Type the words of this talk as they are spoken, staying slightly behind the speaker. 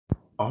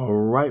All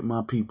right,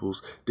 my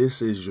peoples, this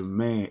is your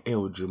man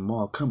El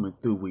Jamal coming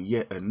through with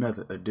yet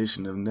another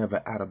edition of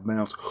Never Out of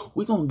Bounds.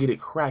 We're going to get it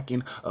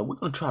cracking. We're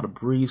going to try to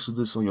breeze through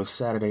this on your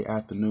Saturday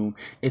afternoon.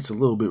 It's a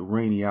little bit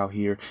rainy out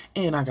here,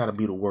 and I got to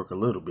be to work a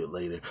little bit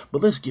later.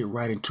 But let's get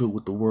right into it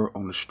with the word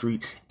on the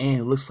street. And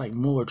it looks like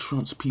more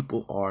Trump's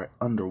people are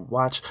under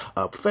watch.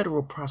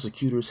 Federal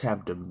prosecutors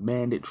have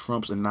demanded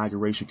Trump's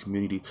inauguration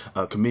committee,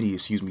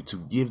 to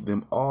give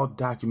them all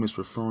documents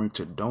referring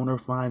to donor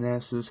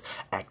finances,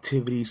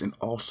 activities, and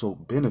also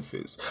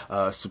benefits.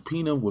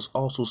 Subpoena was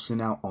also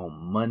sent out on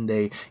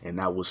Monday, and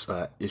that was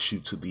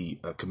issued to the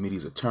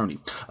committee's attorney.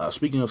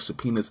 Speaking of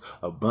subpoenas,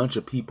 a bunch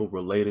of people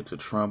related to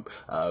Trump,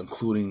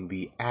 including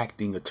the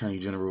acting attorney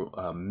general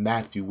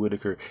Matthew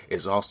Whitaker,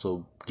 is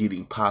also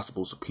getting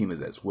possible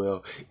subpoenas as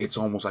well. It's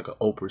almost like an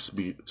Oprah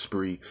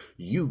spree.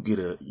 You get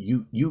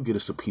a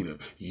subpoena,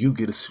 you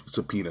get a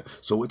subpoena.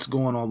 So it's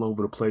going all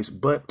over the place.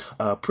 But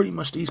pretty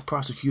much these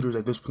prosecutors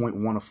at this point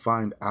want to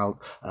find out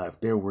if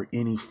there were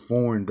any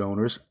foreign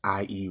donors,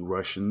 i.e.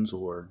 Russians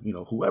or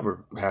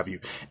whoever have you,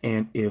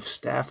 and if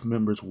staff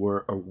members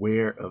were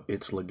aware of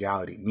its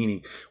legality,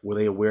 meaning were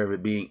they aware of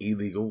it being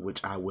illegal,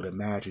 which I would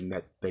imagine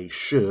that they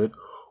should,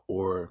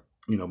 or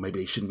maybe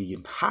they shouldn't be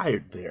getting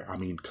hired there. I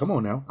mean, come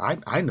on now.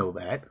 I know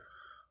that.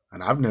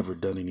 And I've never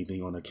done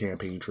anything on the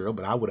campaign trail,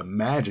 but I would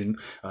imagine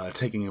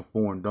taking in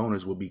foreign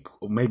donors would be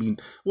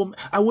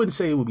I wouldn't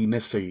say it would be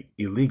necessarily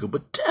illegal,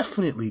 but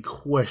definitely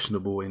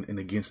questionable and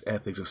against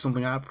ethics, and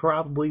something I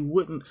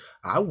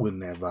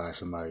wouldn't advise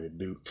somebody to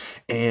do.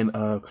 And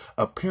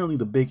apparently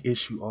the big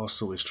issue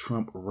also is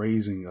Trump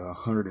raising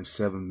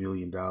 $107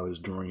 million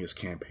during his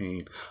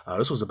campaign.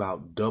 This was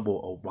about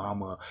double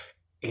Obama.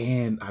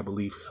 And I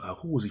believe,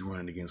 who was he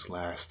running against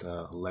last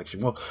election?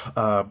 Well,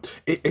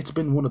 it's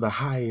been one of the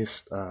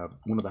highest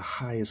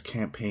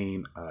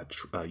campaign,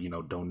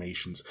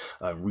 donations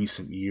in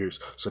recent years.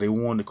 So they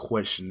wanted to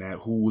question that,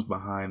 who was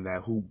behind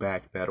that, who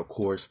backed that. Of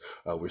course,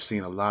 we're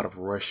seeing a lot of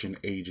Russian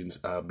agents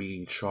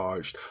being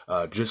charged.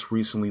 Just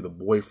recently, the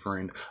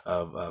boyfriend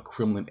of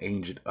Kremlin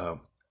agent,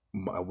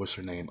 what's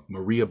her name?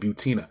 Maria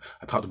Butina.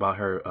 I talked about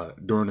her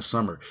during the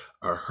summer.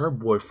 Her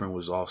boyfriend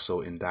was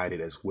also indicted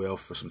as well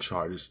for some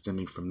charges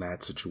stemming from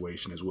that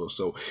situation as well.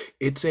 So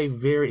it's a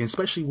very,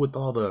 especially with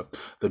all the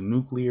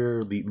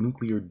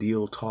nuclear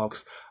deal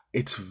talks,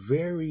 it's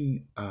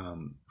very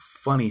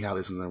funny how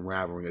this is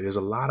unraveling. There's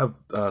a lot of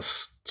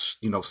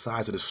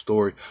sides of the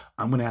story.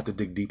 I'm gonna have to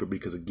dig deeper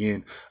because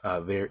again,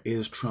 there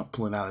is Trump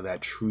pulling out of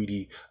that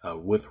treaty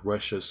with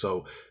Russia.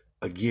 So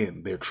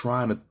again, they're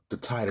trying to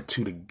tie the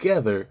two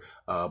together,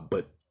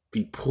 but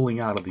the pulling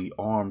out of the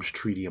arms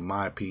treaty, in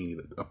my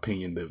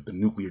opinion, the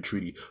nuclear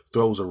treaty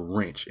throws a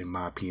wrench, in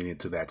my opinion,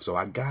 into that. So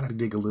I gotta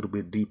dig a little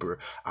bit deeper.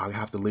 I'll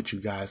have to let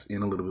you guys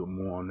in a little bit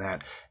more on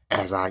that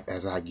as I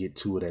get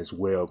to it as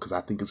well, because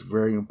I think it's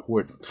very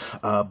important.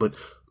 But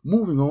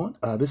moving on,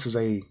 this is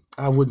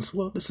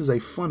a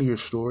funnier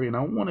story, and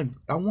I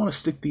want to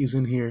stick these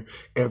in here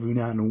every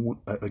now and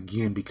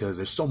again because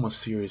there's so much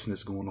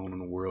seriousness going on in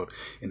the world,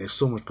 and there's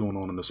so much going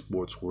on in the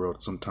sports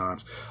world.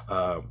 Sometimes,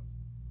 I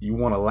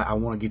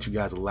want to get you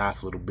guys to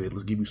laugh a little bit.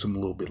 Let's give you some a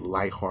little bit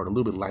lighter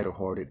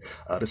hearted.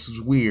 This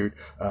is weird,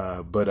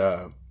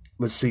 but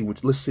let's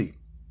see.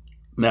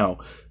 Now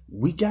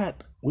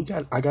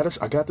I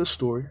got this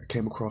story I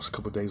came across a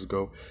couple of days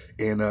ago,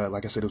 and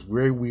like I said, it was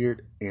very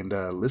weird, and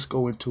let's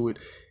go into it.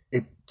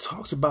 It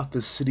talks about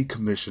this city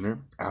commissioner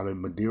out in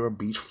Madeira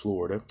Beach,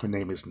 Florida. Her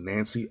name is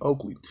Nancy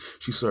Oakley.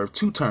 She served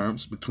 2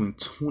 terms between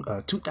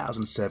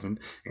 2007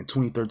 and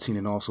 2013,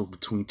 and also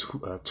between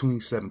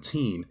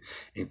 2017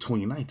 and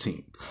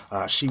 2019.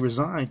 She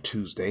resigned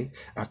Tuesday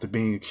after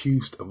being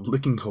accused of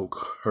licking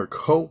her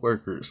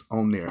co-workers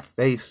on their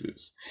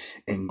faces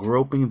and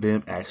groping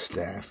them at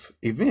staff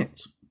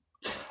events.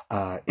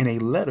 In a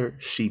letter,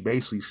 she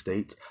basically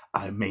states,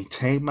 "I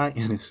maintain my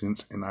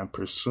innocence and I'm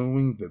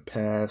pursuing the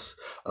paths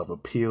of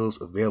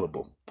appeals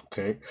available."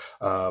 Okay.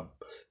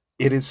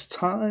 It is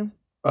time.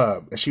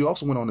 And she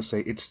also went on to say,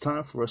 "It's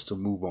time for us to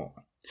move on."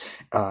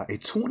 A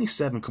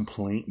 27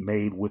 complaint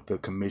made with the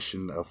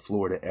Commission of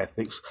Florida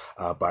Ethics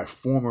by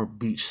former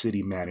Beach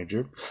City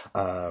manager.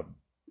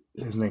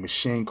 His name is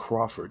Shane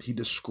Crawford. He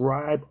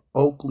described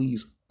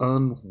Oakley's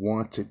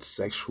unwanted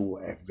sexual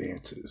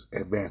advances.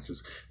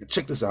 And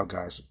check this out,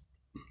 guys.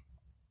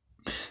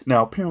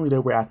 Now, apparently they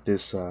were at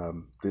this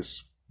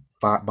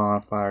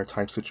bonfire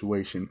type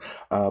situation,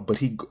 but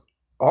he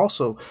goes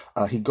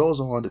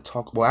on to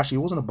talk. Well, actually,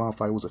 it wasn't a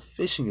bonfire; it was a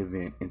fishing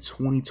event in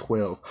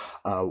 2012,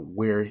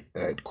 where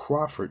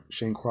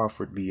Shane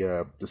Crawford,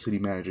 the city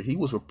manager, he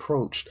was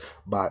approached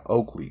by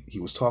Oakley.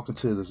 He was talking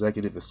to his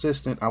executive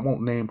assistant. I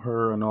won't name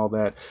her and all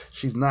that.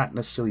 She's not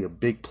necessarily a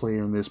big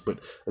player in this, but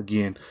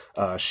again,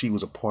 she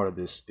was a part of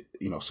this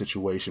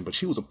situation. But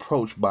she was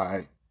approached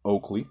by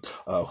Oakley,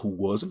 who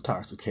was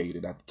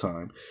intoxicated at the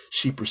time.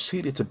 She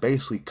proceeded to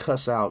basically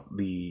cuss out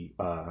the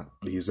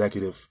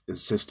executive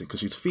assistant, because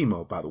she's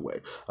female, by the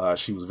way.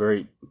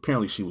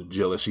 Apparently she was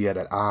jealous. She had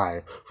that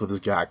eye for this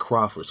guy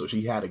Crawford, so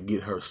she had to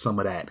get her some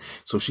of that.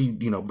 So she,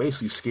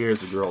 basically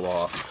scares the girl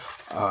off,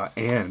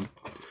 and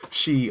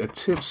she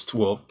attempts to,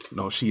 well,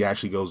 no, she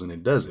actually goes in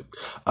and does it.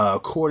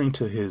 According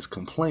to his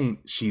complaint,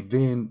 she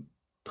then,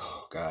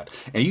 oh God,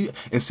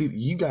 and see,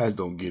 you guys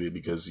don't get it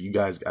because you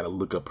guys got to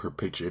look up her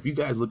picture. If you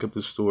guys look up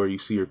the story, you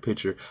see her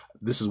picture.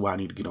 This is why I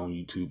need to get on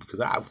YouTube,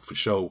 because I for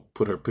sure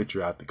put her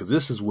picture out there, because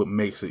this is what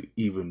makes it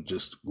even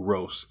just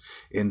gross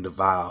and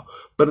vile.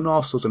 But then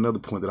also, it's another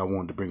point that I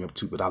wanted to bring up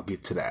too, but I'll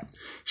get to that.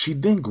 She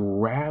then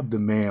grabbed the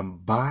man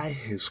by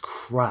his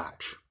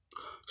crotch,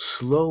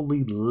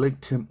 slowly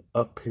licked him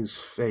up his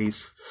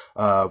face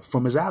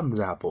from his Adam's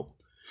apple.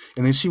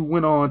 And then she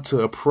went on to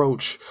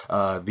approach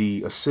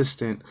the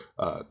assistant,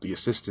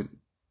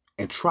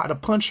 and try to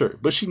punch her.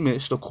 But she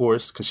missed, of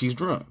course, because she's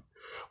drunk.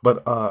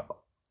 But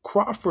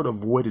Crawford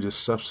avoided a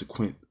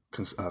subsequent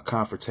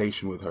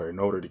confrontation with her in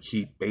order to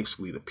keep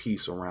basically the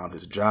peace around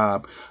his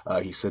job.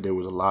 He said there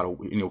was a lot of,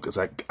 because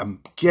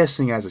I'm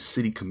guessing as a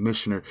city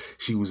commissioner,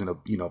 she was in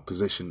a,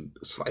 position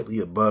slightly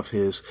above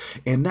his.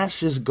 And that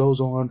just goes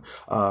on.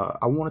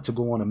 I wanted to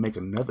go on and make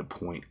another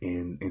point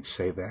and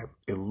say that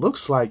it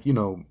looks like,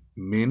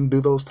 men do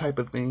those type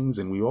of things,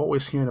 and we're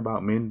always hearing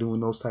about men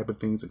doing those type of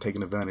things and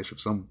taking advantage of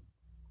some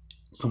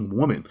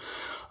woman.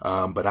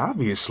 But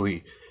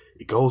obviously,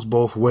 it goes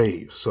both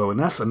ways. So, and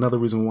that's another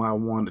reason why I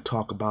wanted to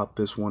talk about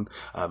this one.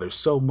 There's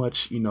so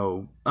much,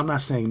 I'm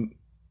not saying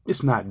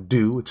it's not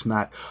due, it's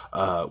not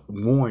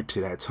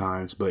warranted at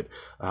times, but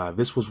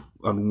this was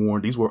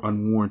unwarranted. These were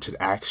unwarranted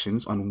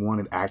actions,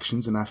 unwanted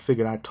actions, and I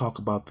figured I'd talk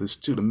about this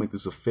too to make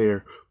this a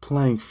fair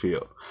playing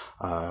field.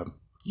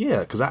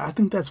 Yeah, because I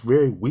think that's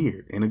very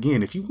weird. And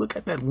again, if you look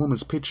at that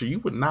woman's picture, you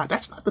would not,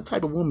 that's not the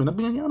type of woman, I'm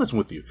being honest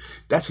with you.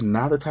 That's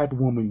not the type of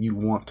woman you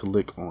want to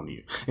lick on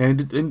you.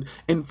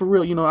 And for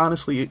real,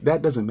 honestly,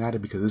 that doesn't matter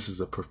because this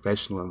is a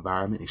professional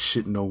environment. And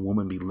should no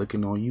woman be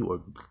licking on you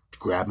or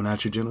grabbing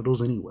at your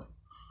genitals anyway?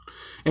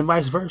 And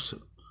vice versa.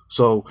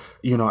 So,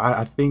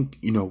 I think,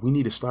 we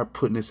need to start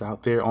putting this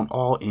out there on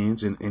all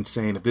ends and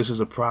saying if this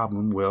is a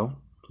problem, well,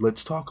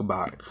 let's talk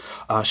about it.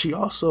 She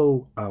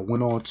also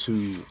went on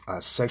to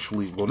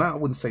sexually, well, now I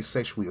wouldn't say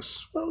sexually,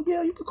 well,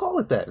 yeah, you could call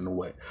it that in a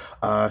way.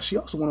 She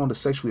also went on to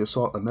sexually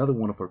assault another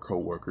one of her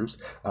co-workers,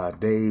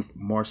 Dave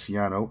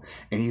Marciano,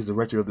 and he's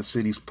director of the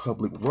city's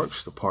public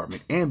works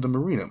department and the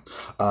marina.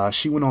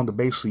 She went on to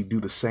basically do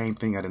the same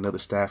thing at another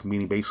staff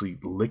meeting, basically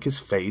lick his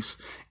face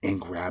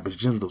and grab his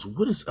genitals.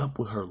 What is up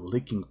with her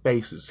licking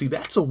faces? See,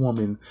 that's a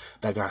woman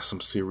that got some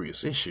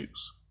serious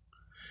issues.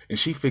 And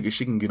she figured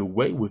she can get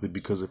away with it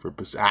because of her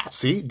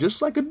see,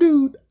 just like a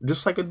dude,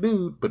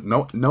 but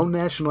no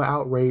national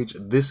outrage.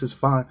 This is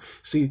fine.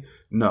 See,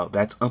 no,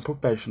 that's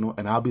unprofessional,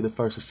 and I'll be the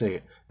first to say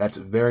it. That's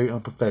very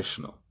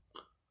unprofessional.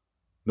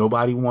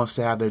 Nobody wants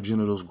to have their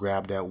genitals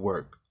grabbed at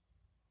work.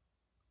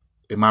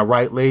 Am I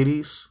right,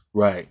 ladies?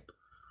 Right.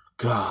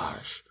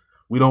 Gosh,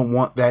 we don't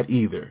want that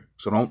either.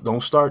 So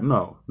don't start.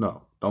 No,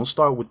 don't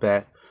start with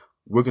that.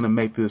 We're gonna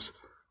make this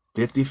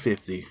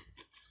 50-50.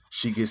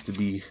 She gets to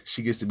be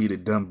the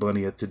dumb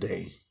bunny of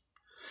today.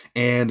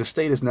 And the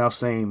state is now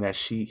saying that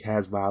she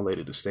has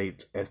violated the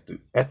state's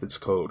ethics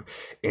code,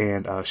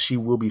 and she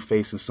will be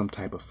facing some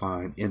type of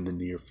fine in the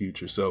near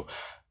future. So,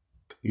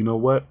 you know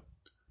what?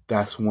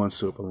 That's one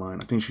silver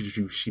line. I think she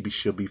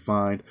should be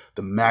fined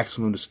the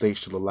maximum the state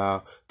should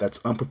allow.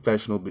 That's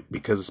unprofessional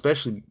because,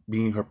 especially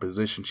being her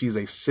position, she's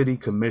a city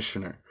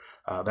commissioner.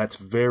 That's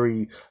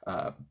very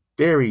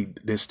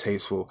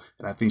distasteful,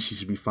 and I think she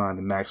should be fined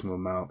the maximum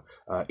amount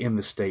in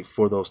the state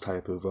for those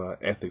type of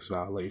ethics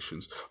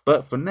violations.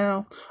 But for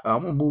now,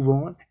 I'm gonna move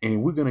on,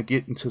 and we're gonna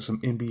get into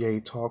some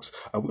NBA talks.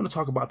 We're gonna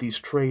talk about these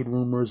trade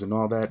rumors and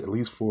all that, at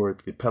least for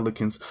the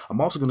Pelicans. I'm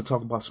also gonna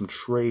talk about some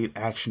trade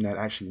action that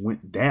actually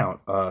went down,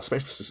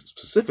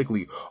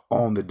 specifically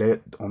on the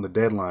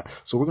deadline.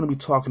 So we're gonna be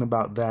talking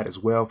about that as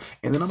well,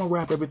 and then I'm gonna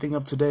wrap everything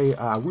up today.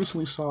 I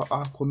recently saw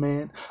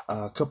Aquaman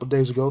a couple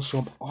days ago, so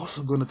I'm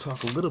also gonna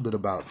talk a little bit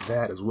about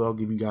that as well,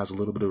 give you guys a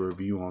little bit of a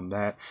review on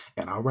that,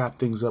 and I'll wrap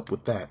things up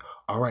with that.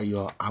 All right,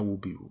 y'all, I will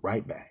be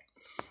right back.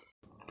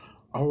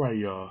 All right,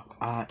 y'all,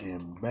 I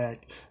am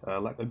back.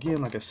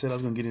 Like I said, I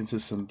was gonna get into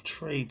some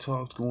trade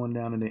talks going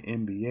down in the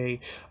NBA.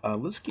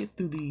 Let's get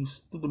through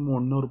the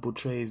more notable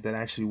trades that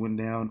actually went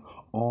down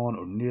on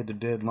or near the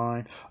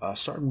deadline.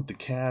 Starting with the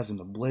Cavs and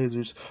the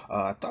Blazers.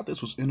 I thought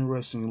this was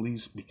interesting, at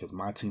least because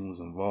my team was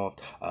involved.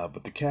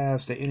 But the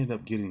Cavs, they ended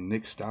up getting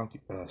Nick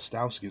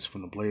Stauskas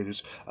from the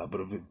Blazers,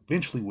 but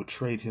eventually would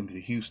trade him to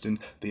Houston.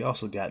 They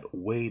also got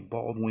Wade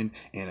Baldwin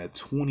and a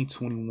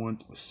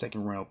 2021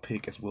 second round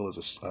pick, as well as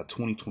a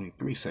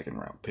 2023 second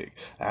round pick.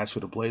 As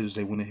for the Blazers,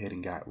 they went ahead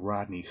and got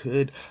Rodney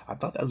Hood. I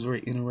thought that was very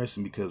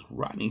interesting because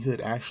Rodney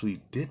Hood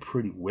actually did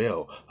pretty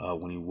well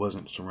when he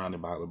wasn't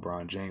surrounded by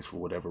LeBron James for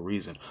whatever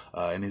reason.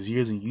 In his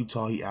years in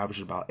Utah, he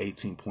averaged about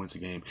 18 points a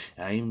game.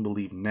 And I even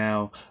believe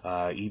now,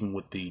 even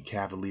with the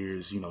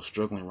Cavaliers,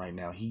 struggling right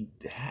now, he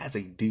has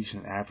a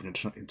decent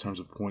average in terms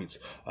of points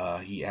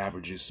he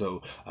averages.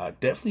 So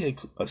definitely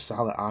a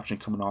solid option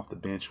coming off the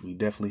bench. We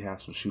definitely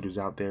have some shooters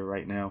out there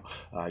right now.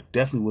 I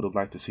definitely would have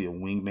liked to see a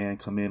wingman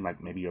come in,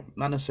 like maybe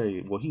not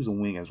necessarily. Well, he's a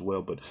wing as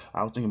well, but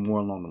I was thinking more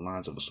along the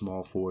lines of a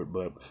small forward.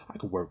 But I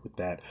could work with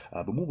that.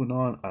 But moving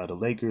on, the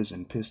Lakers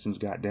and Pistons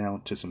got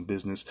down to some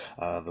business.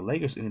 The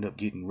Lakers ended up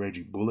getting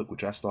Reggie Bullock,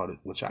 which I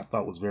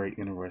thought was very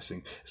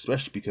interesting,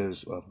 especially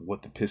because of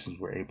what the Pistons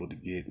were able to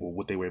get, or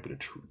what they were able to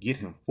get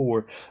him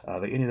for.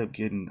 They ended up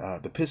getting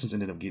the Pistons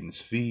ended up getting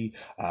Svi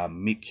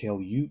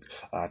Mykhailiuk.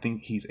 I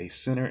think he's a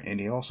center, and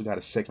they also got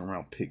a second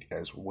round pick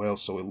as well.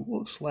 So it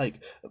looks like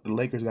the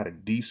Lakers got a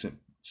decent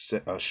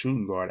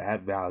shooting guard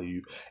at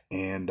value,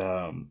 and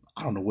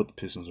I don't know what the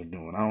Pistons are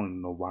doing. I don't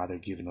even know why they're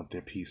giving up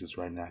their pieces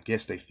right now. I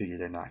guess they figure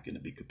they're not going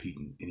to be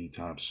competing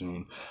anytime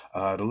soon.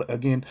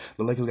 The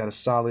Lakers got a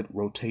solid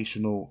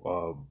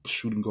rotational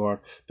shooting guard.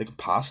 They could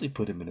possibly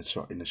put him in the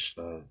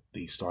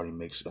starting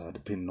mix,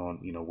 depending on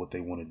what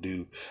they want to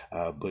do.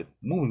 But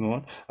moving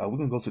on, we're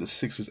gonna go to the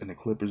Sixers and the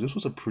Clippers. This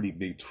was a pretty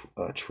big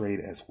trade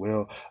as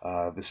well.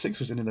 The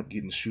Sixers ended up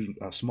getting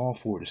small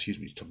forward,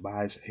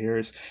 Tobias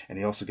Harris, and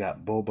they also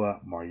got Boba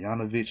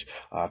Marjanovic.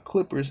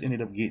 Clippers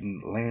ended up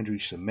getting Landry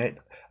Shamet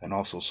and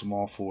also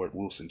small forward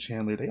Wilson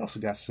Chandler. They also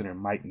got center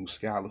Mike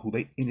Muscala, who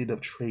they ended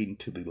up trading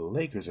to the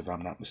Lakers, if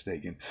I'm not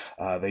mistaken.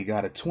 They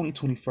got a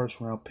 2020 first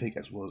round pick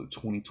as well as a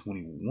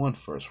 2021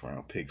 first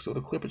round pick. So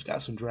the Clippers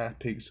got some draft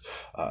picks.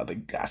 They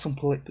got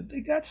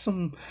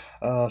some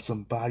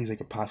bodies they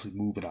could possibly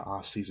move in the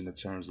offseason in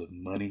terms of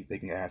money. They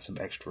can add some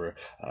extra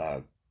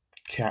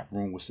cap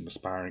room with some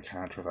aspiring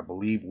contracts. I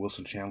believe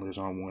Wilson Chandler is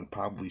on one,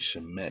 probably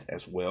Shamet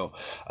as well.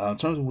 In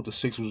terms of what the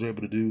Sixers were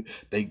able to do,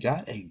 they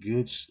got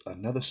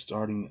another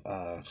starting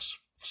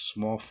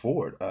small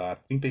forward. I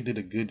think they did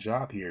a good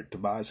job here.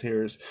 Tobias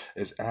Harris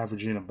is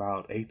averaging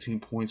about 18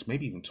 points,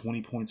 maybe even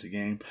 20 points a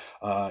game.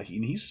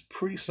 He's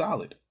pretty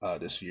solid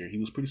this year. He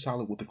was pretty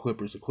solid with the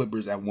Clippers. The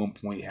Clippers at one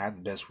point had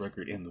the best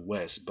record in the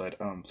West, but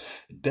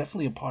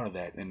definitely a part of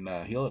that, and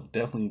he'll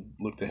definitely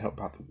look to help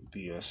out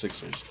the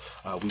Sixers.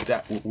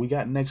 We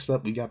got next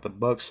up. We got the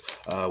Bucks.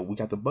 We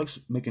got the Bucks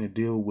making a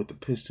deal with the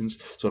Pistons.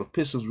 So the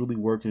Pistons really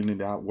working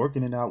it out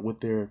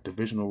with their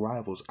divisional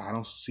rivals. I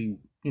don't see,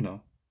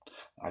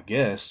 I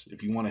guess,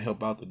 if you want to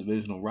help out the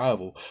divisional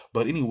rival.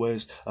 But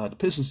anyways, the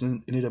Pistons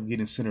ended up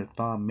getting center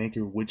Thon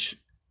Maker, which,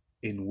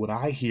 in what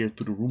I hear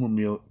through the rumor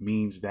mill,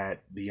 means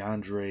that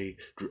Andre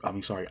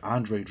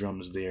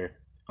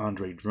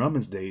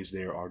Drummond's days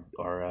there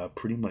are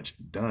pretty much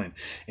done,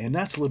 and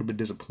that's a little bit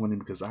disappointing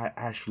because I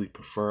actually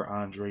prefer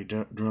Andre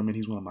Drummond.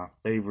 He's one of my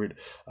favorite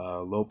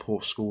low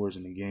post scorers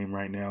in the game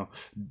right now.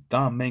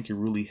 Thon Maker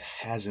really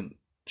hasn't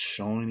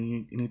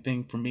shown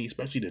anything for me,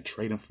 especially to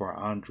trade him for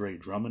Andre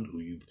Drummond, who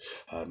you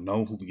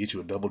know who can get you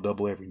a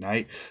double every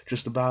night,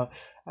 just about.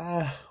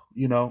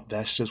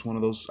 That's just one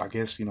of those. I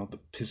guess the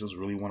Pistons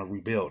really want to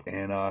rebuild,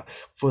 and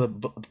for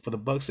the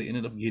Bucks, they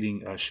ended up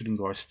getting shooting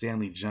guard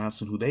Stanley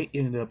Johnson, who they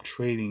ended up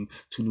trading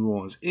to New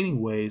Orleans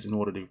anyways in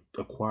order to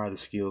acquire the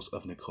skills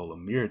of Nikola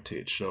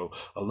Mirotic. So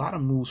a lot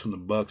of moves from the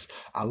Bucks.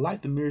 I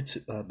like the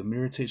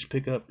Mirotic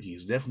pickup.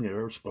 He's definitely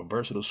a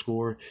versatile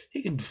scorer.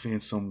 He can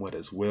defend somewhat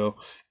as well,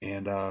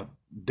 and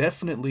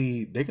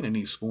definitely they're gonna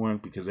need scoring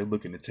because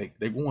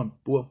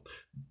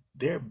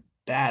they're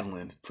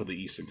battling for the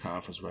Eastern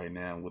Conference right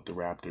now with the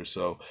Raptors.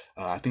 So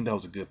I think that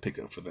was a good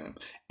pickup for them.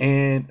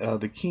 And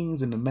the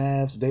Kings and the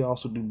Mavs, they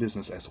also do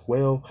business as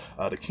well.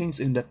 The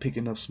Kings end up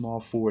picking up small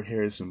forward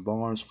Harrison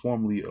Barnes,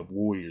 formerly of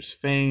Warriors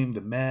fame.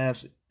 The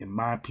Mavs, in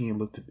my opinion,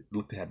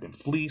 look to have been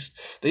fleeced.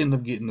 They end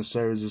up getting the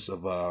services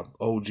of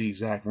OG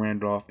Zach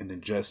Randolph and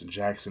then Justin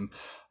Jackson.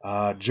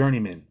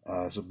 Journeyman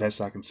is the best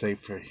I can say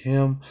for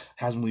him.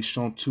 Hasn't really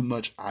shown too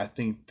much. I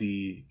think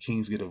the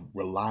Kings get a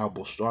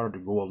reliable starter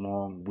to go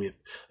along with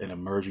an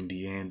emerging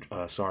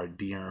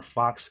De'Aaron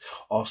Fox,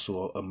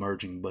 also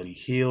emerging Buddy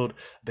Hield.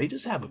 They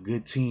just have a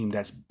good team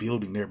that's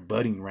building. They're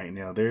budding right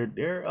now.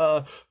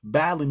 They're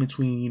battling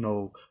between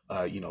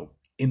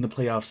in the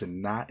playoffs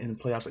and not in the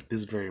playoffs at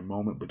this very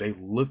moment, but they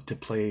look to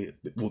play.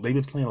 Well, they've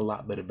been playing a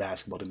lot better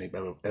basketball than they've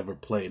ever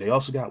played. They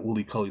also got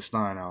Willie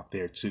Cauley-Stein out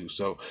there too,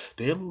 so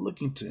they're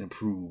looking to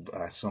improve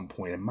at some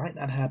point. It might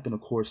not happen,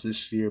 of course,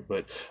 this year,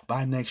 but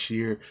by next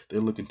year they're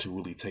looking to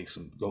really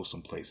go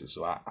some places.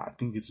 So I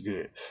think it's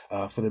good.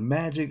 For the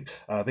Magic,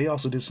 they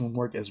also did some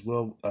work as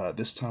well.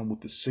 This time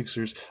with the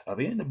Sixers,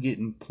 they ended up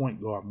getting point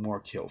guard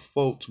Markelle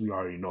Fultz. We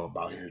already know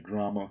about his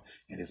drama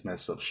and his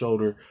messed up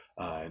shoulder.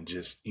 And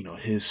just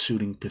his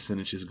shooting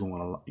percentage is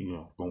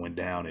going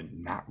down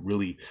and not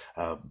really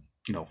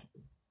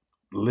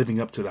living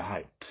up to the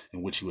hype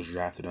in which he was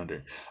drafted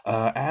under.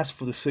 As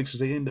for the Sixers,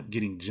 they end up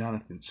getting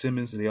Jonathan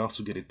Simmons, and they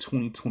also get a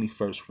 2020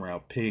 first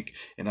round pick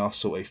and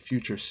also a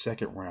future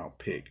second round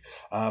pick.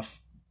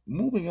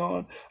 Moving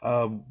on,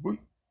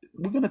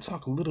 we're going to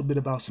talk a little bit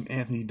about some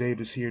Anthony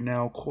Davis here.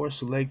 Now, of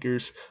course, the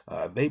Lakers,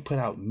 they put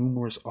out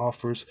numerous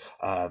offers.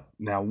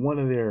 Now, one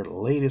of their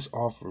latest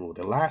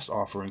the last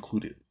offer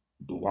included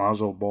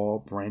Lonzo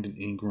Ball, Brandon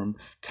Ingram,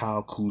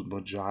 Kyle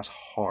Kuzma, Josh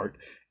Hart,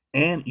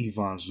 and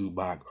Ivan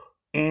Zubac,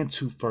 and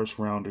 2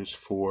 first-rounders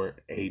for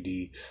AD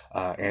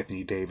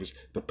Anthony Davis.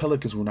 The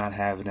Pelicans were not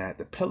having that.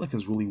 The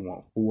Pelicans really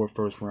want 4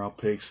 first-round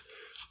picks.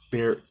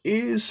 There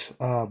is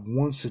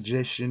one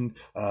suggestion,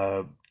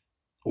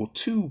 or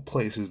 2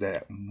 places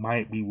that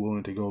might be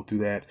willing to go through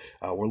that.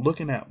 We're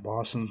looking at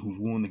Boston, who's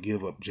willing to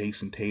give up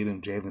Jason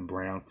Tatum, Jaylen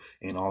Brown,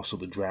 and also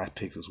the draft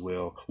picks as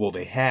well. Well,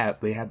 they have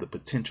the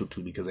potential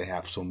to, because they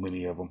have so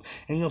many of them.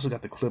 And you also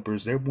got the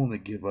Clippers. They're willing to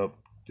give up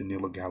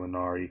Danilo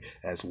Gallinari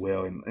as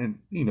well, and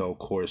of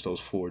course, those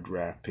 4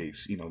 draft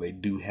picks. They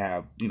do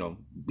have,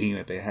 being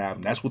that they have,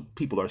 and that's what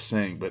people are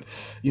saying. But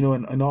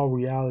in all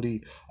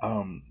reality,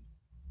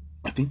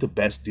 I think the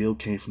best deal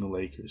came from the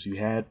Lakers. You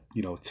had,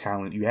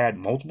 talent. You had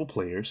multiple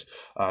players.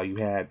 You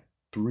had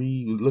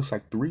it looks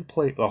like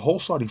a whole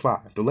starting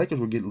 5. The Lakers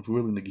were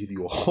willing to give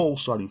you a whole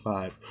starting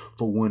 5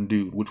 for one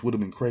dude, which would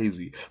have been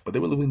crazy. But they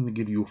were willing to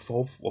give you a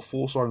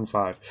full starting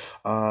 5.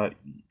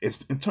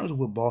 In terms of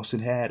what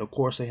Boston had, of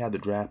course, they had the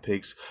draft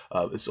picks.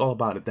 It's all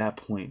about, at that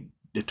point,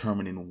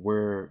 determining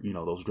where,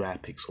 those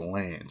draft picks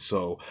land.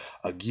 So,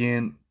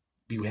 again,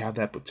 you have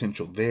that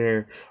potential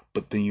there,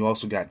 but then you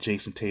also got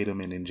Jason Tatum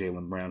and then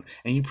Jaylen Brown,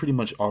 and you pretty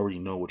much already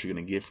know what you're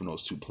going to get from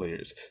those 2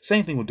 players.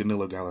 Same thing with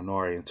Danilo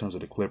Gallinari in terms of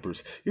the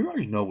Clippers. You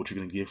already know what you're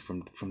going to get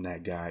from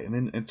that guy. And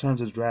then in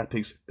terms of draft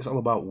picks, it's all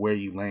about where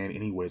you land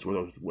anyways,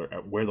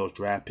 where those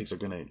draft picks are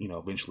going to,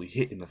 eventually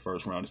hit in the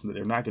first round.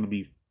 They're not going to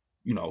be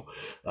they're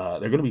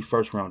going to be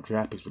first-round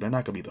draft picks, but they're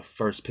not going to be the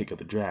first pick of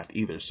the draft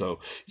either. So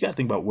you got to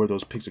think about where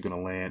those picks are going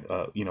to land,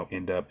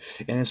 end up.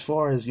 And as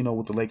far as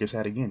what the Lakers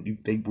had, again,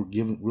 they were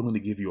willing to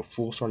give you a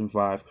full starting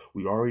 5.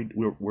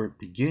 We're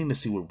beginning to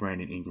see what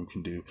Brandon Ingram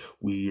can do.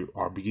 We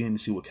are beginning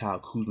to see what Kyle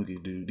Kuzma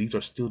can do. These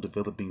are still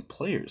developing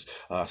players.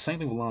 Same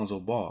thing with Lonzo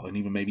Ball and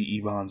even maybe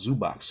Ivan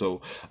Zubac.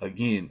 So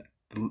again,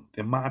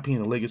 in my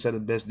opinion, the Lakers had the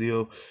best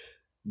deal.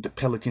 The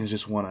Pelicans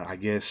just want to, I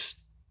guess,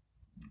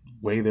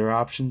 weigh their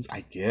options,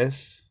 I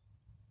guess.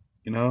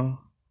 I don't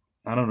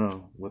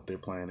know what their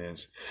plan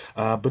is.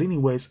 But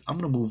anyways, I'm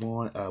going to move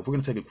on. We're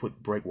going to take a quick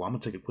break. Well, I'm going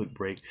to take a quick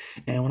break.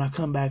 And when I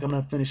come back, I'm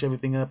going to finish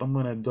everything up. I'm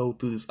going to go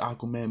through this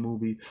Aquaman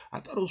movie.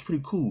 I thought it was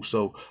pretty cool.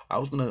 So I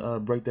was going to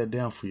break that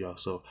down for y'all.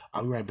 So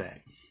I'll be right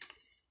back.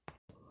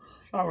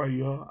 All right,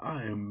 y'all.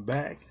 I am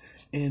back.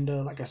 And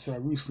like I said, I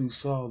recently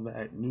saw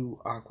that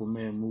new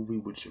Aquaman movie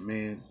with your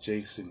man,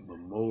 Jason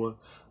Momoa.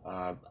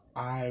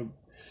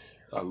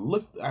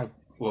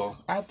 Well,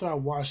 after I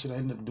watched it, I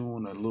ended up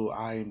doing a little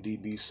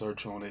IMDb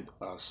search on it.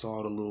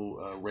 Saw the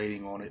little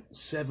rating on it,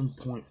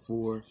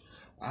 7.4.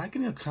 I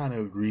can kind of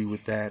agree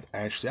with that.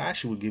 Actually, I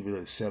actually would give it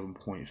a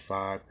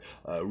 7.5.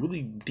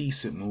 Really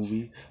decent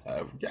movie.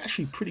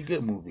 Actually, pretty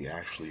good movie.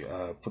 Actually,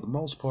 for the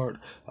most part,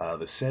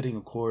 the setting,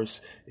 of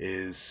course,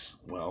 is,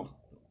 well,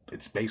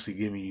 it's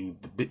basically giving you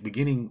the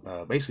beginning.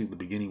 Basically, the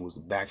beginning was the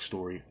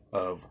backstory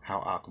of how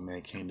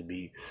Aquaman came to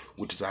be,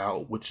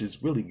 which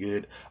is really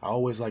good. I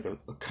always like a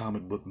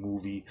comic book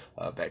movie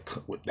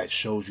that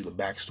shows you the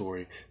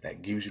backstory,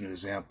 that gives you an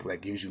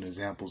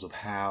examples of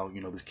how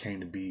this came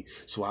to be.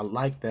 So I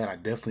like that. I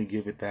definitely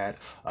give it that.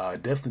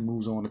 It definitely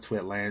moves on into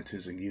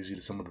Atlantis and gives you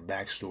some of the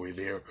backstory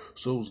there.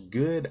 So it was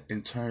good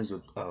in terms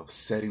of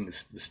setting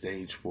the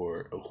stage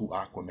for who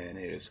Aquaman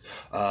is.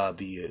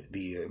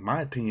 In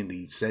my opinion,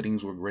 the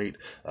settings were great.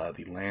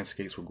 The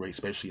landscapes were great,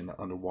 especially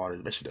the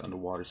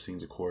underwater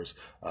scenes, of course.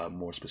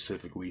 More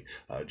specifically,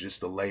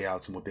 just the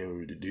layouts and what they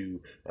were to do,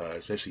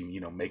 especially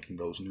making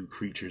those new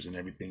creatures and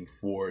everything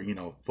for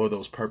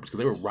those purposes, because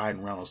they were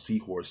riding around on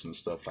seahorses and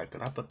stuff like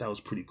that. I thought that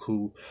was pretty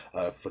cool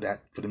for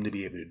them to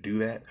be able to do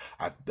that.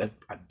 I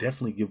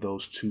definitely give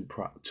those two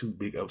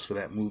big ups for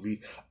that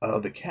movie.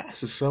 The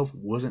cast itself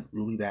wasn't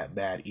really that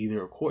bad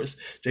either. Of course,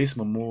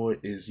 Jason Momoa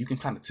you can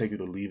kind of take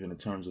it or leave it in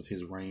terms of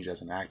his range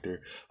as an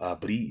actor,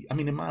 but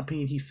in my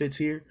opinion, he fits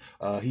here.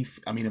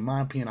 In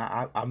my opinion,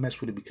 I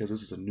mess with it because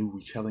this is a new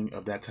retelling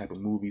of that type of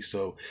movie,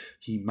 so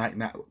he might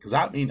not, because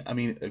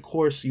of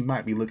course you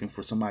might be looking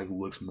for somebody who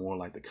looks more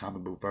like the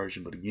comic book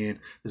version, but again,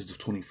 this is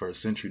the 21st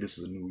century. This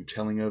is a new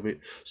retelling of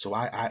it, so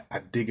I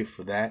dig it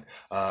for that.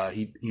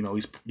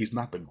 He's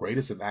not the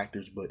greatest of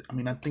actors, but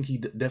I think he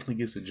definitely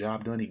gets the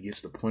job done. He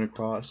gets the point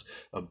across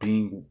of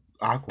being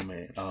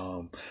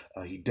Aquaman.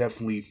 You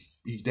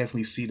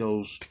definitely see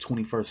those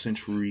 21st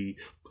century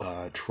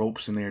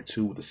tropes in there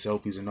too, with the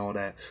selfies and all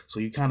that. So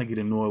you kind of get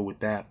annoyed with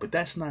that, but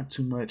that's not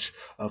too much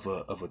of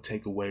a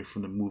takeaway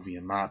from the movie,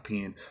 in my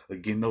opinion.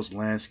 Again, those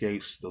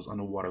landscapes, those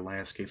underwater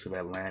landscapes of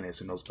Atlantis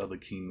and those other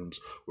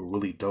kingdoms were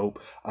really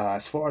dope.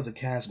 As far as the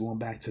cast, going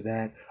back to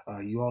that,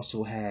 you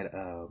also had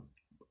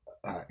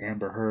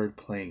Amber Heard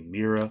playing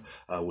Mira,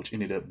 which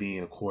ended up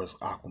being, of course,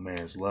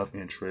 Aquaman's love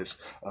interest.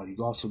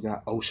 You also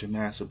got Ocean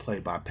Master,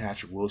 played by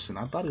Patrick Wilson.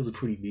 I thought he was a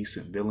pretty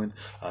decent villain.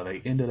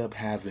 They ended up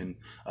having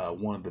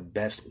one of the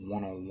best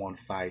one-on-one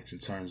fights in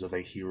terms of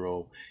a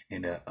hero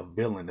and a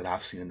villain that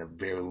I've seen in a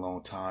very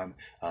long time.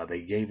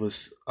 They gave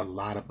us a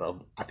lot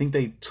of I think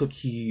they took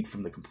heed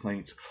from the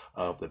complaints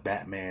of the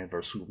Batman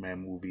vs Superman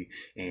movie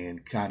and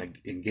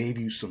gave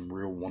you some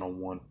real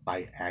one-on-one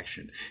fight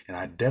action. And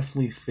I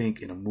definitely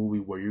think in a movie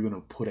where you're going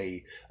gonna put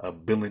a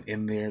villain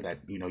in there that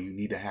you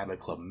need to have a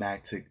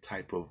climactic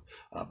type of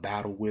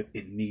battle with,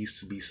 it needs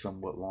to be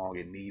somewhat long.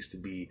 It needs to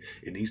be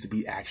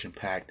action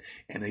packed,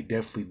 and they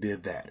definitely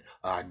did that.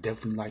 I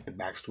definitely like the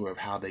backstory of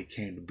how they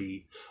came to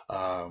be.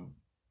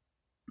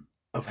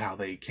 Of how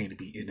they came to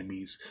be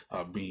enemies,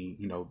 being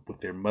with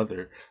their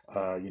mother,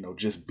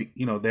 just be,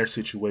 their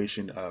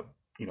situation.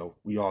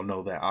 We all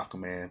know that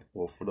Aquaman.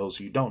 Well, for those of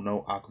you who don't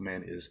know,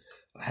 Aquaman is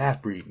a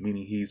half breed,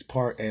 meaning he's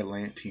part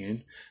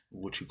Atlantean,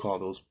 what you call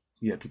those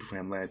people from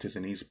Atlantis,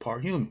 and he's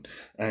part human.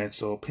 And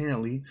so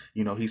apparently,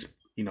 he's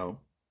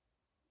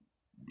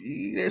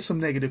there's some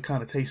negative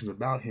connotations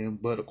about him,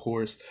 but of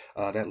course,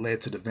 that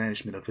led to the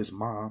vanishment of his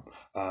mom,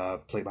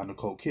 played by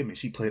Nicole Kidman.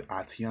 She played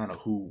Atiana,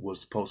 who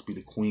was supposed to be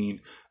the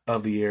queen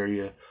of the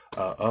area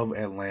of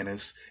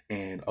Atlantis,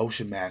 and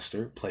Ocean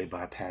Master, played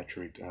by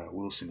Patrick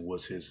Wilson,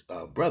 was his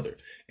brother,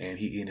 and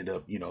he ended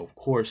up, of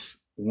course,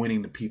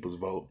 winning the people's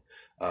vote.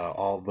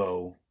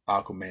 Although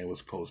Aquaman was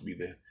supposed to be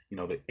the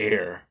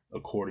heir,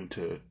 according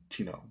to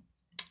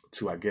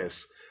to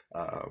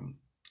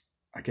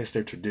I guess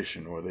their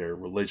tradition or their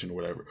religion or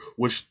whatever,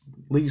 which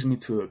leads me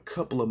to a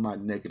couple of my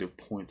negative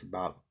points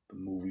about the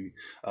movie.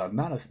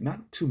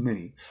 Not too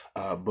many,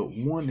 but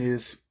one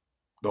is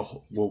the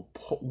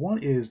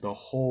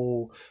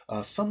whole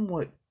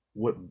somewhat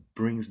what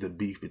brings the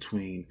beef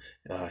between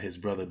his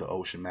brother, the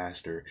Ocean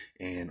Master,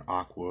 and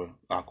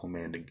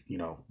Aquaman.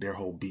 Their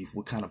whole beef.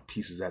 What kind of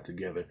pieces that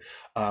together?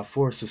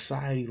 For a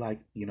society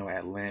like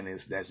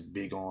Atlantis, that's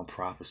big on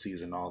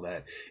prophecies and all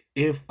that.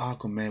 If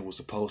Aquaman was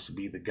supposed to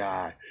be the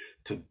guy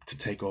to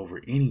take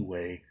over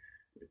anyway,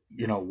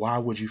 why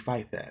would you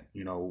fight that?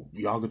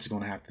 Y'all just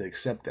gonna have to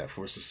accept that.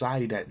 For a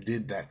society that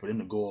did that, for them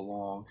to go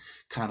along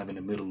kind of in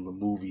the middle of the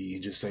movie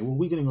and just say,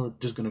 well,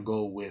 just gonna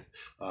go with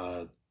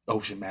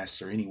Ocean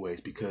Master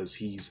anyways because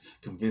he's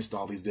convinced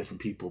all these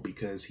different people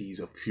because he's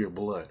of pure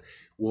blood.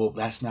 Well,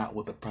 that's not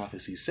what the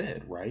prophecy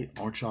said, right?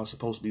 Aren't y'all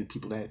supposed to be the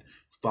people that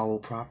follow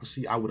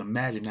prophecy? I would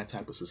imagine that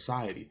type of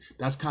society.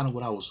 That's kind of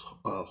what I was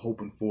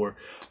hoping for.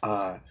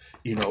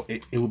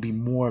 It would be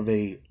more of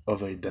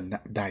a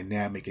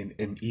dynamic,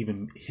 and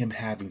even him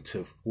having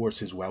to force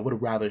his way. I would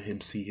have rather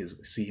see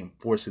him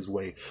force his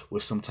way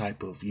with some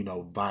type of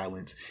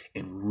violence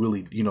and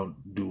really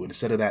do it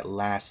instead of that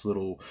last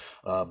little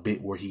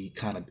bit where he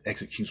kind of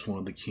executes one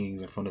of the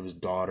kings in front of his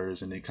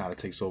daughters and then kind of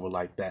takes over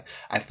like that.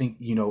 I think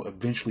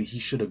eventually he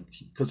should have,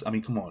 because I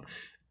mean, come on,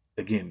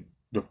 again,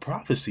 the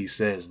prophecy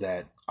says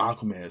that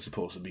Aquaman is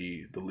supposed to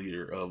be the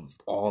leader of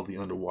all the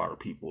underwater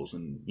peoples,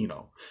 and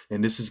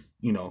and this is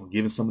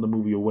giving some of the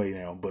movie away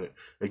now. But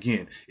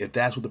again, if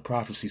that's what the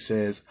prophecy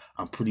says,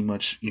 I'm pretty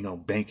much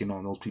banking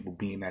on those people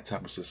being that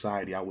type of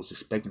society. I was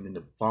expecting them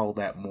to follow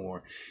that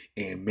more,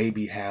 and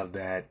maybe have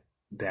that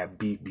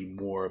beat be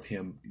more of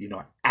him,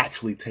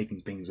 actually taking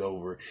things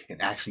over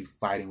and actually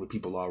fighting with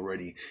people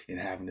already, and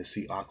having to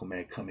see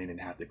Aquaman come in and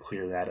have to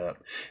clear that up.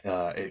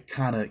 It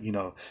kind of,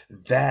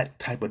 that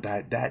type of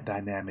that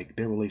dynamic,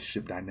 their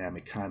relationship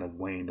dynamic, kind of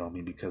waned on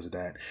me because of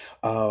that.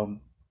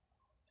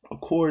 Of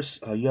course,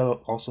 you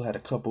also had a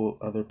couple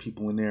other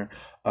people in there.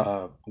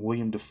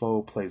 William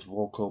Dafoe plays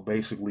Volko,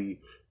 basically.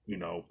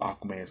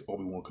 Aquaman's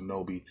Obi-Wan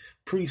Kenobi.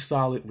 Pretty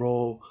solid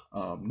role.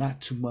 Not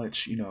too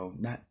much,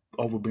 not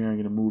overbearing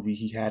in the movie.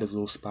 He had his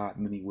little spot,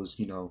 and then he was,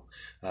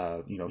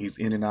 he's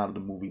in and out of the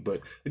movie.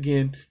 But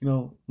again,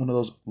 one of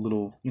those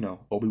little,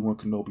 Obi-Wan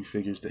Kenobi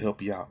figures to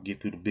help you out,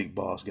 get through the big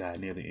boss guy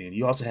near the end.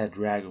 You also had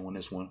Drago in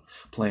this one,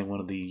 playing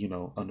one of the,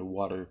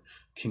 underwater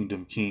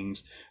kingdom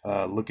kings,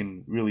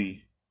 looking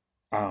really,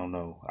 I don't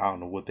know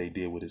what they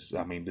did with his.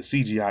 I mean, the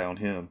CGI on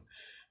him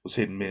was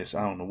hit and miss.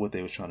 I don't know what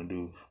they were trying to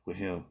do with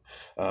him.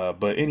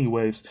 But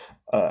anyways,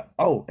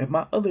 and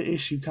my other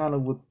issue kind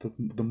of with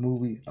the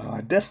movie, I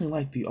definitely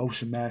like the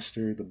Ocean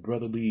Master, the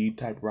brotherly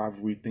type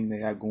rivalry thing they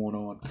had going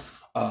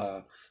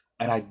on.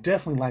 And I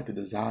definitely like the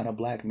design of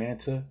Black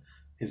Manta.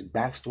 His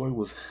backstory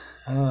was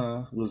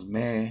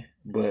man,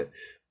 but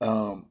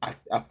I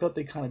felt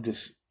they kind of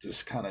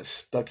just kind of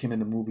stuck him in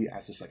the movie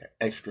as just like an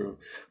extra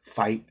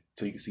fight,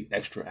 so you can see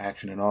extra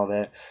action and all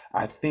that.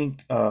 I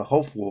think,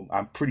 hopeful,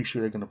 I'm pretty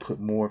sure they're going to put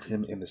more of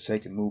him in the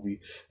second movie,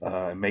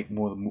 and make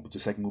more of the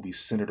second movie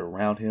centered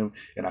around him.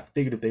 And I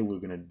figured if they were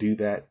going to do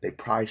that, they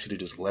probably should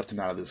have just left him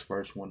out of this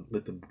first one,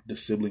 let the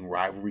sibling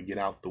rivalry get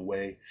out the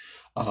way,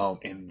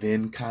 and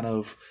then kind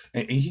of,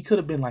 and he could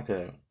have been like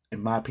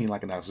in my opinion,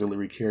 like an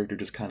auxiliary character,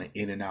 just kind of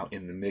in and out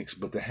in the mix.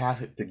 But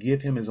to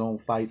give him his own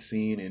fight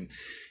scene,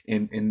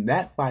 and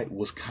that fight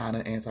was kind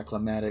of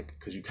anticlimactic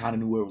because you kind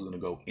of knew where it was going to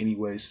go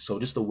anyways. So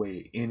just the way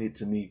it ended,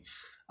 to me,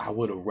 I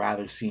would have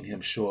rather seen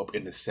him show up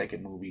in the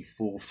second movie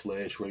full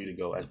fledged, ready to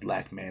go as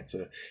Black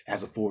Manta,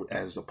 as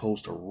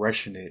opposed to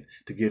rushing it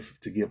to give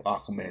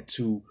Aquaman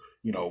two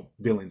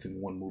villains in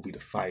one movie to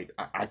fight.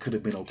 I could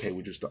have been okay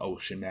with just the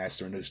Ocean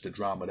Master and just the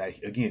drama. That,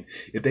 again,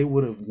 if they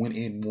would have went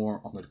in more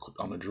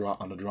on the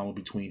drama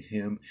between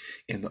him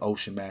and the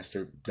Ocean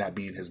Master, that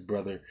being his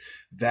brother,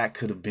 that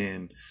could have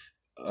been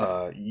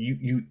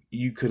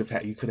you could have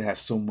had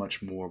so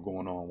much more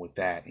going on with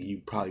that, and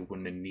you probably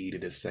wouldn't have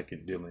needed a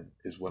second villain,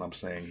 is what I'm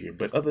saying here.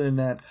 But other than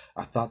that,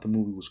 I thought the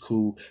movie was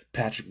cool.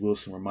 Patrick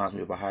Wilson reminds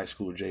me of a high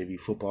school JV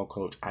football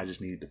coach. I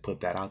just needed to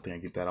put that out there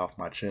and get that off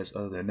my chest.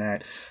 Other than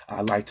that,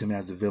 I liked him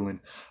as the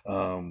villain.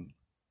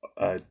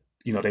 Uh,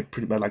 they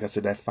pretty much, like I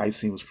said, that fight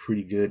scene was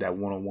pretty good. That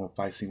one-on-one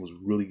fight scene was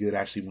really good.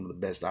 Actually, one of the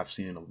best I've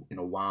seen in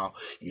a while.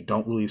 You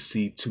don't really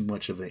see too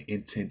much of an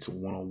intense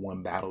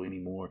one-on-one battle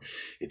anymore.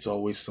 It's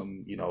always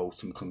some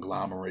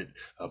conglomerate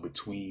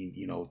between,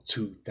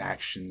 two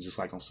factions, just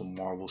like on some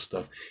Marvel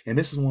stuff. And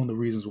this is one of the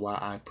reasons why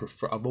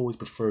I've always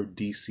preferred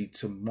DC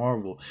to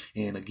Marvel.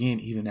 And again,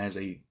 even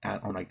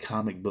on a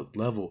comic book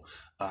level,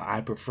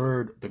 I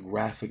preferred the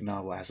graphic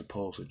novel as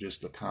opposed to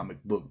just the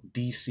comic book.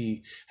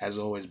 DC has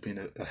always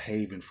been a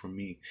haven for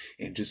me,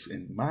 and just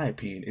in my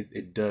opinion,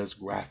 it does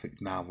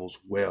graphic novels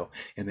well,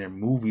 and their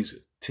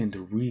movies tend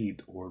to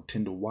read or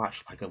tend to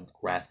watch like a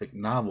graphic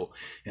novel,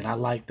 and I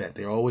like that.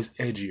 They're always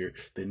edgier.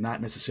 They're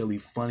not necessarily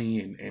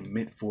funny and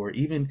meant for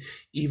even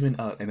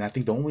and I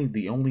think the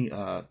only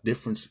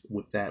difference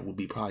with that would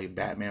be probably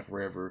Batman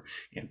Forever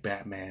and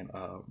Batman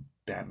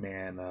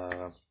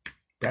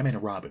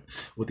and Robin.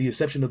 With the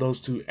exception of those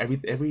two,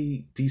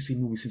 every DC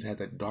movie seems to have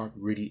that dark,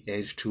 gritty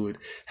edge to it.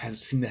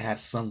 Seem to have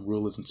some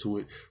realism to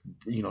it.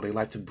 They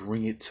like to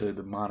bring it to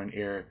the modern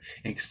era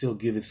and still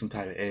give it some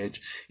type of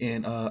edge.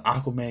 And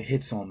Aquaman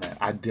hits on that.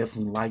 I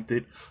definitely liked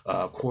it.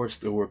 Of course,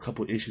 there were a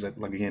couple of issues.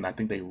 Like again, I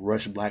think they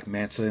rushed Black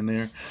Manta in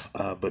there.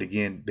 But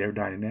again, they're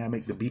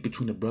dynamic. The beat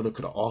between the brother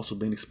could have also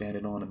been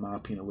expanded on, in my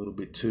opinion, a little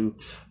bit too.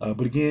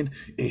 But again,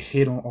 it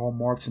hit on all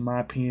marks, in my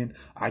opinion.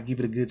 I give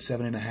it a good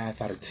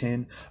 7.5 out of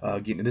 10.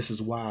 And this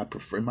is why I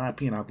prefer, in my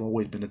opinion, I've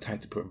always been the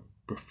type to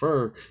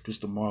prefer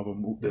just the Marvel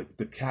movie,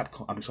 the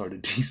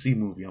DC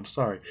movie.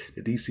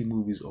 The DC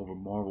movies over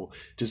Marvel.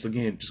 Just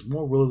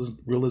more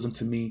realism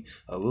to me,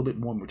 a little bit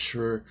more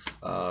mature.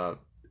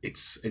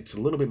 It's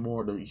a little bit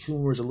more, the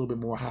humor is a little bit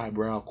more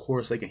highbrow. Of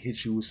course, they can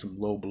hit you with some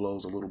low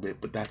blows a little bit,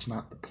 but that's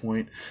not the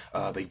point.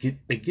 They get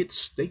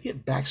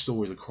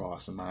backstories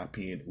across, in my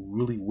opinion,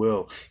 really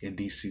well in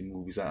DC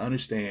movies. I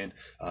understand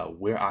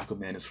where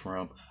Aquaman is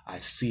from. I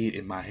see it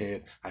in my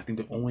head. I think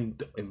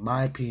in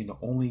my opinion, the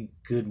only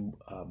good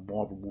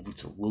Marvel movie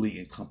to really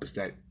encompass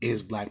that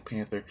is Black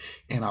Panther,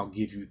 and I'll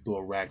give you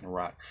Thor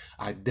Ragnarok.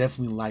 I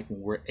definitely like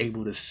when we're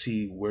able to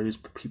see where this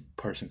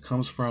person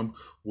comes from,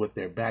 what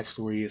their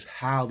backstory is,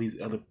 how these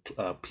other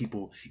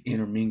people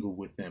intermingle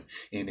with them.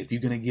 And if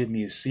you're going to give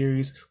me a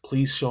series,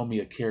 please show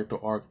me a character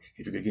arc.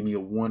 If you're going to give me a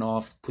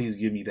one-off, please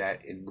give me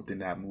that within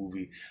that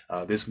movie.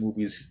 This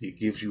movie, it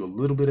gives you a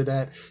little bit of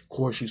that. Of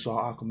course, you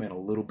saw Aquaman a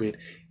little bit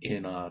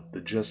in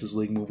the Justice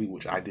League movie,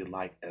 which I did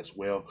like as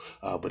well.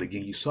 But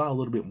again, you saw a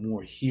little bit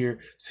more here.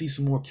 See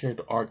some more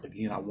character arc.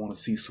 Again, I want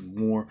to see some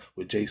more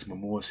with Jason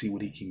Momoa, see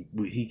what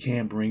he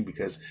can bring,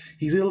 because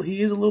he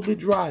is a little bit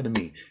dry to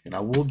me, and I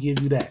will give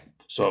you that.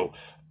 So,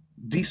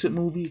 decent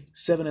movie,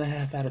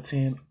 7.5 out of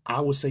 10. I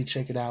would say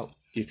check it out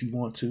if you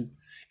want to.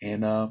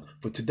 And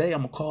for today, I'm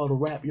going to call it a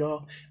wrap,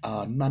 y'all.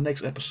 My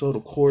next episode,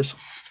 of course,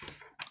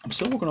 I'm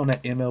still working on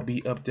that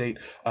MLB update,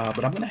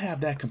 but I'm going to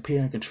have that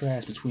compare and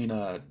contrast between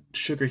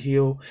Sugar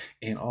Hill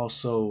and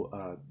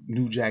also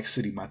New Jack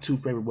City, my two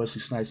favorite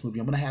Wesley Snipes movie.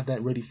 I'm going to have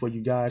that ready for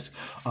you guys.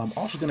 I'm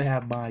also going to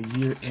have my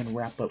year-end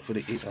wrap-up for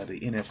the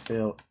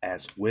NFL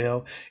as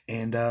well.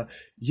 And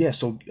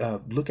so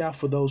look out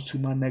for those to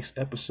my next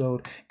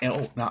episode.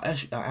 And now I'll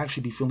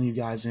actually be filling you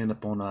guys in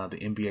up on the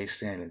NBA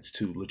standings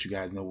too, let you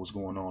guys know what's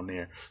going on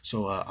there.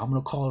 So I'm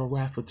going to call it a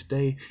wrap for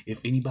today. If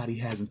anybody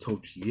hasn't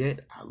told you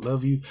yet, I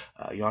love you.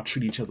 Y'all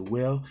treat each other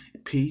well.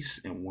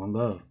 Peace and one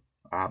love.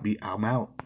 I'm out.